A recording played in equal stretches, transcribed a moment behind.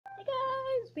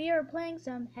we are playing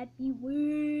some Happy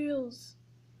Wheels.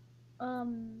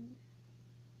 Who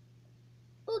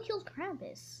killed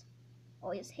Krampus?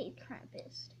 Always hate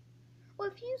Krampus. Well,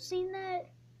 if you've seen that,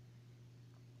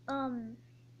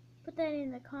 put that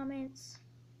in the comments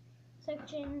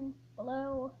section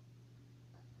below.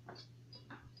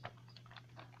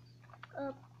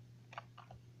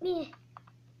 Yeah.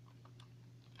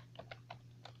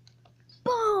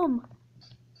 Boom!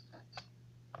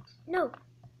 No.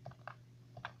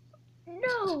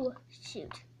 No!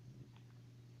 Shoot.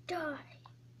 Die.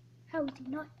 How is he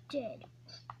not dead?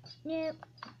 Yep.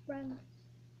 Run.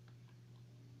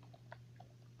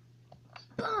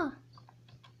 Bah!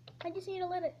 I just need to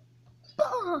let it.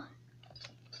 Bah!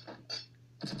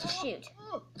 Shoot.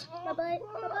 My butt.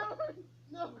 My butt.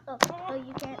 Oh,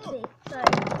 you can't see. Sorry.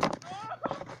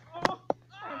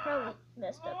 I probably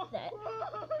messed up that.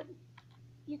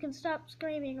 You can stop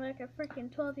screaming like a freaking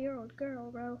 12-year-old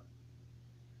girl, bro.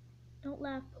 Don't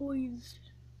laugh, please.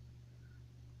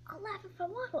 I'll laugh if I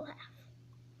want to laugh.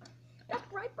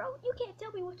 That's right, bro. You can't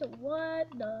tell me what to. What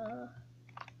the?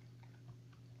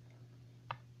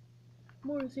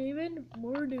 More saving,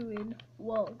 more doing.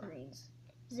 Walgreens.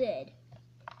 Zed.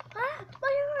 Ah,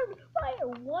 my arm! My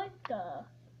arm! What the?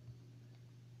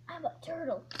 I'm a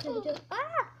turtle.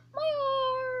 Ah, my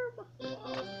arm!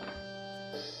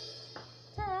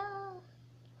 Ta-da.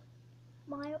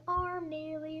 My arm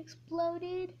nearly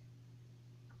exploded.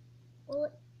 Well,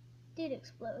 it did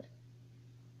explode.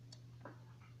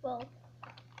 Well,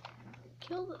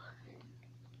 kill the...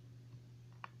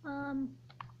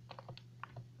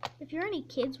 If you're any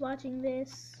kids watching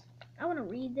this, I want to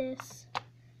read this.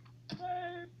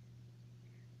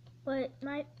 But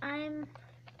I'm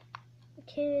a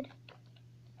kid,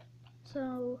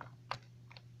 so,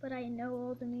 but I know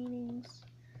all the meanings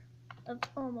of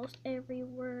almost every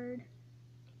word.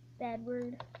 Bad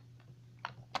word.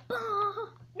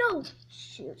 Ah, no!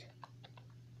 Shoot.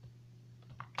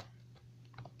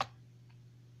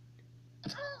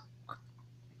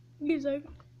 He's like,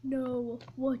 no,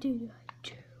 what did I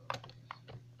do?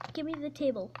 Give me the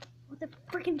table. What the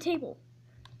freaking table?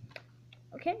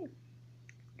 Okay.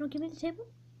 Don't give me the table?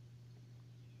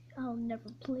 I'll never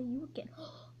play you again.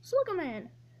 Slugger Man!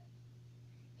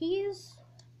 He is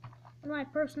my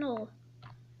personal...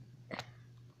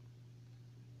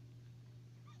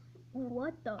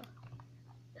 What the?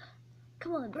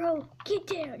 Come on, bro. Get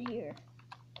down here.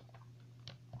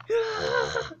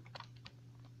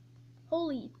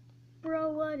 Holy, bro,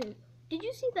 what is... Did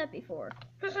you see that before?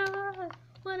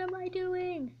 What am I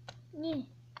doing? Yeah.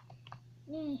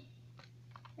 Yeah.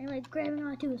 I'm like grabbing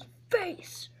onto his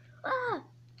face. Ah!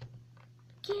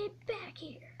 Get back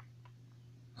here.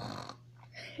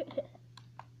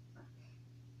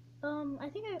 I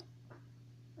think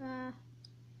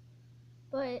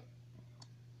but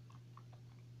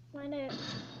why not?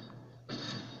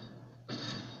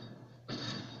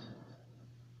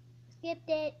 Skipped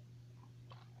it.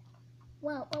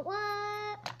 What?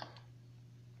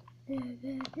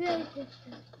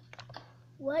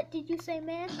 What did you say,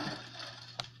 man?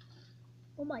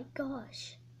 Oh my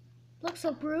gosh. Looks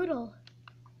so brutal.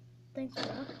 Thanks,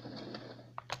 bro.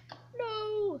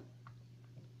 No!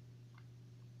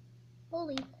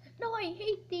 Holy. No, I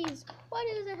hate these. Why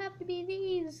does it have to be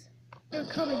these? You're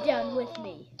coming down with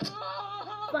me.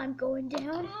 If I'm going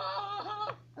down,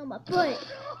 on my butt.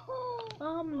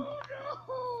 No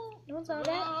one saw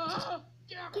that?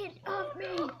 Get off me!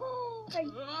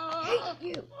 I hate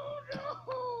you!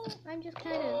 I'm just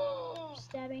kind of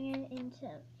stabbing it into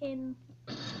him.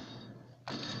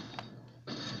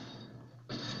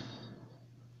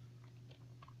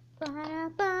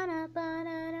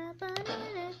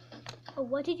 Oh,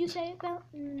 what did you say about?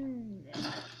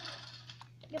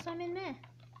 Guess I'm in there.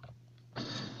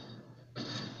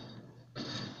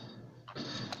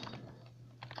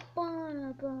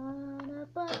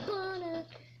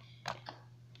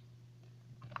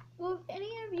 Well, if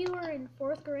any of you are in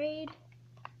 4th grade,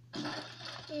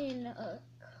 just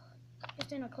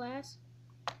in a class,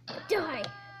 die!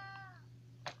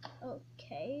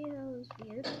 Okay, that was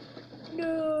weird.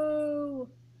 No!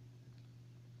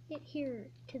 Get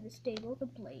here to the stable, the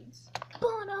blades.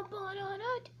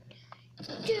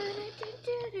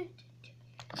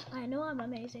 I know I'm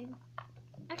amazing.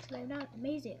 Actually, I'm not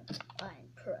amazing. I'm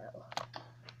pro.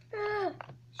 Ah,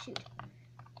 shoot.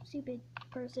 Stupid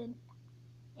person.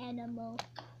 Animal.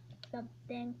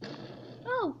 Something.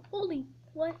 Oh, holy.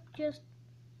 What just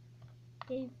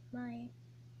gave my...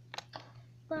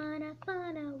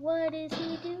 What is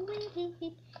he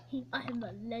doing? I'm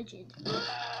a legend.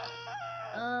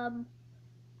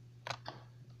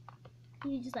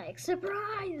 He's just like,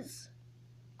 surprise!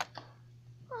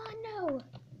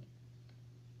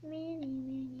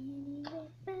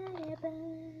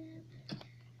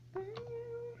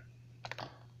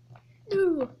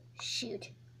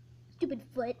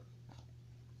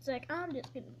 sec. I'm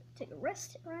just gonna take a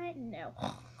rest right now.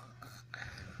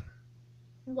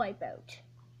 Wipeout.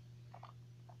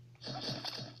 I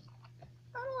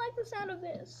don't like the sound of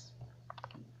this.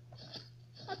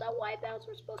 I thought wipeouts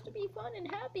were supposed to be fun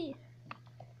and happy,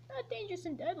 not dangerous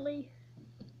and deadly.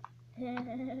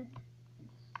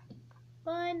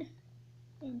 Fun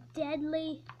and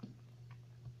deadly.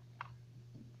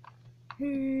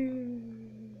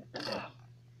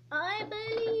 I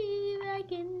believe I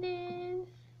can live.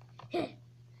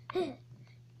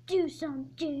 Do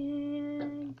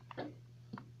something.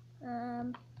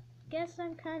 Guess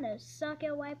I'm kind of suck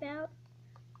at Wipeout.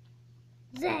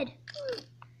 Zed!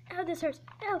 Ow, this hurts.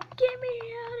 Ow, get me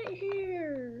out of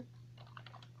here!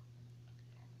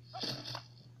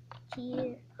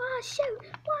 Here. Oh, shoot!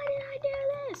 Why did I do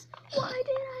this? Why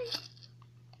did I?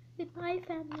 Goodbye,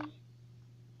 family.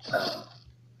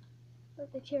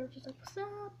 But the chair was just like, what's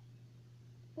up?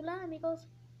 Hola, amigos.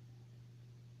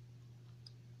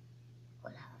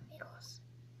 Hola, amigos.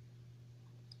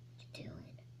 What you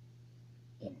doing?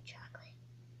 In chocolate.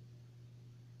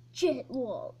 Jet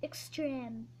wall,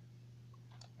 extreme.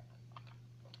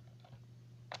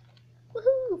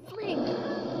 Woohoo, fling.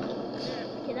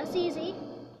 Okay, that's easy.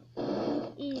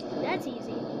 Easy, that's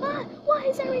easy. Ah, why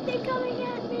is everything coming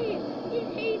at me?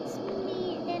 It hates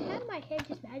me. And how did my head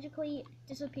just magically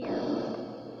disappear?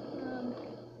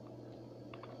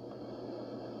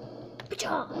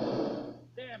 Ta-da!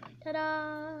 Ta-da!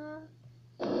 Ah!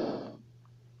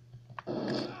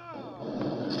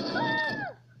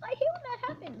 I hate when that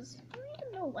happens. I don't even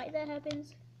know why that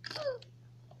happens.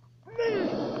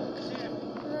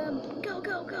 Go,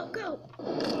 go, go, go!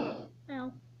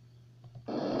 Ow.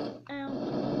 Ow.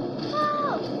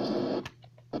 Oh!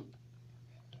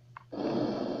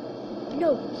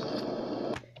 No!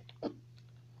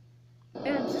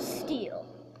 Abs of steel.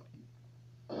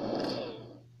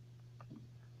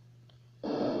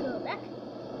 Go back.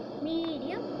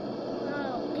 Medium.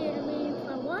 I'll get a medium if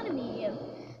I want a medium.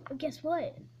 But guess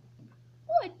what?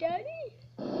 What, Daddy?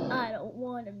 I don't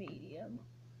want a medium.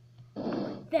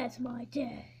 That's my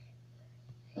dad.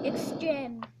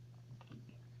 Extreme.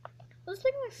 Let's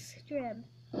think of extreme.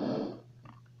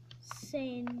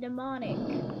 Saying demonic.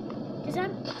 Does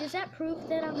that prove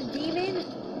that I'm a demon?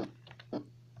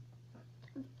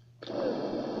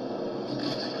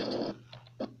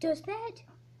 Does that?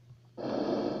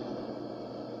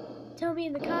 Tell me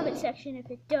in the comment section if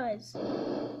it does.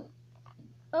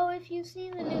 Oh, if you've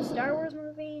seen the new Star Wars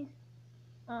movie,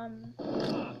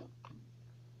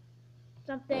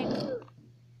 something.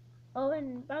 Oh,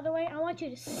 and by the way, I want you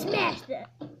to smash the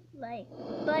like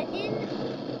button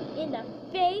in the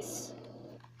face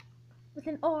with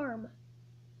an arm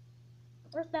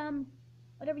or thumb,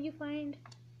 whatever you find.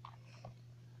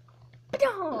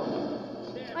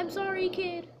 I'm sorry,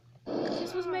 kid.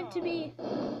 This was meant to be.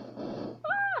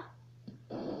 Ah!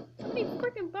 So many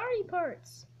freaking body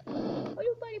parts. Why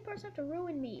do body parts have to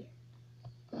ruin me?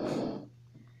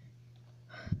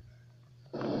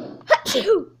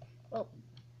 Well,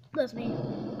 that's me.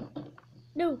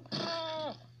 No.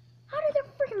 How did their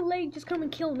freaking leg just come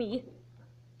and kill me?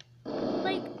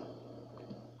 Like,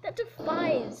 that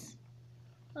defies.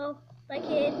 Oh, bye,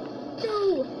 kid.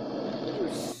 No! You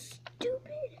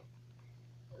stupid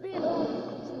little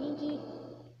sneaky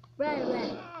rat.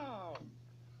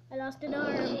 I lost an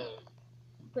arm.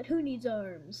 But who needs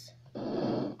arms?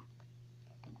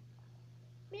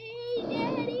 Me,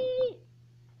 Daddy!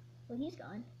 Well, he's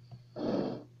gone.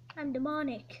 I'm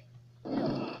demonic.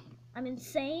 No, I'm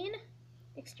insane.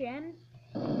 Extreme.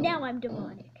 Now I'm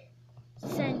demonic.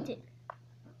 Scented.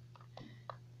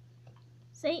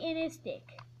 Satanistic.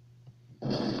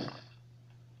 I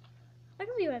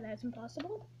can see why that's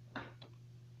impossible.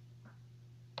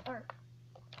 Or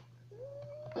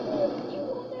you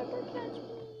will never catch me.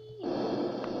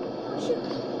 Oh shoot!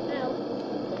 No.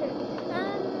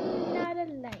 I'm not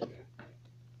alive.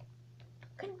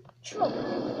 Control.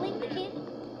 Blink the kid.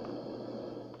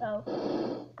 Oh.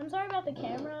 I'm sorry about the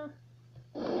camera.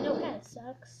 I know it kind of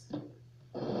sucks.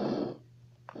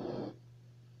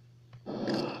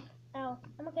 Ow.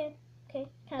 I'm okay. Okay.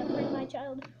 Kind of hurt my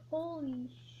child. Holy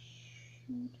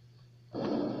shoot.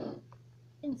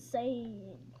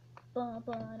 Insane. That's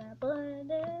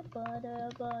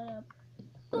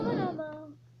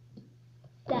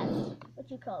what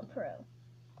you call pro.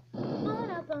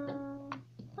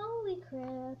 Holy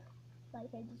crap. My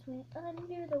head just went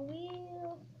under the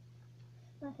wheel.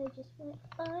 My head just went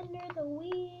under the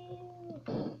wheel.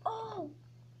 Oh!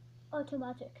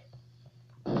 Automatic.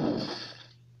 Buzz.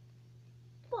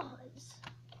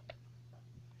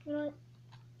 You know what?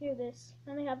 Hear this.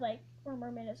 I only have like 4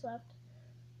 more minutes left.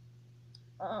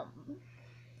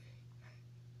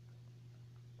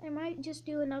 I might just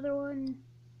do another one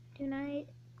tonight.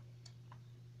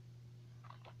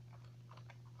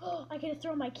 Oh, I gotta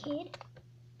throw my kid?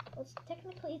 Well,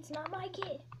 technically, it's not my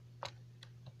kid.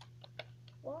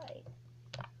 Why?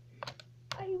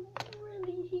 I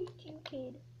really hate you,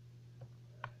 kid.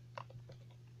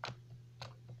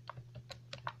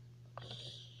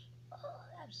 Oh,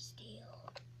 that was a steal.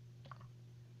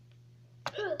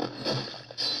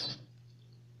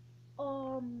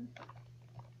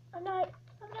 I'm not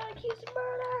accused of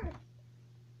murder.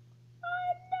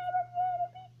 I'm never gonna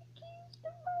be accused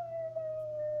of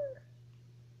murder.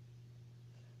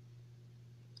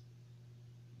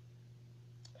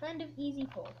 Kind of easy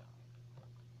pull.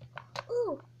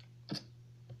 Ooh.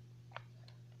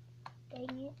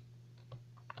 Dang it.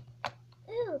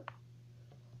 Ew.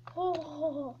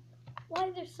 Oh, why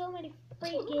are there so many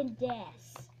freaking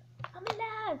deaths? I'm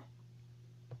alive.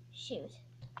 Shoot.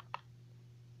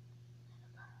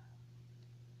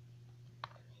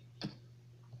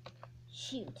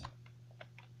 Shoot.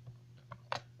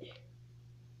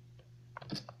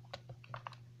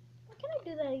 Why can't I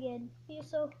do that again? You're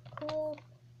so cool.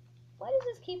 Why does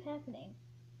this keep happening?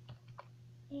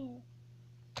 Yeah.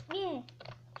 Yeah.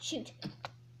 Shoot.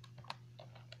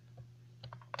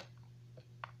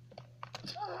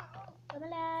 I'm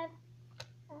alive.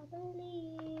 I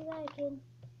believe I can.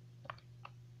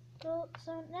 So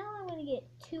now I'm gonna get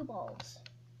 2 balls.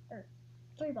 Or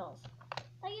 3 balls.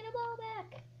 I get a ball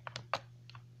back.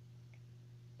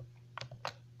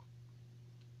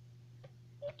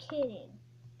 You're kidding.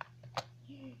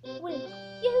 With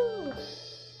you.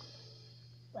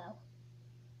 Wow.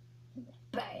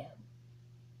 Bam.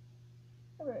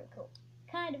 Very cool.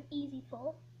 Kind of easy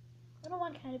full. I don't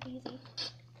want kind of easy.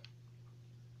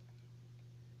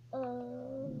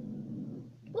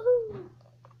 Woohoo!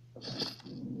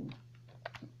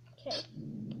 Okay.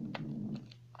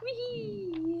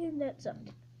 Whee! And that's up.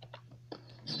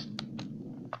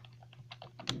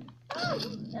 Oh!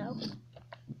 No.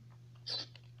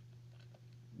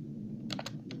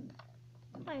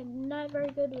 I'm not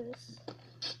very good with this.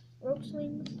 Rope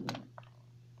swings.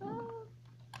 Oh!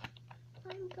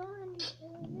 I'm gone.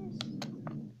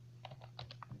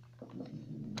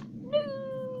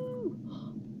 No!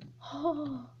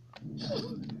 Oh!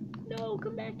 No!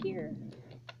 Come back here.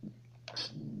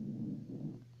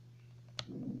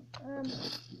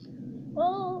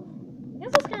 Well, I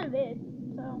guess that's kind of it.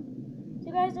 So, see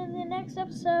you guys in the next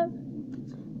episode.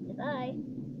 Goodbye.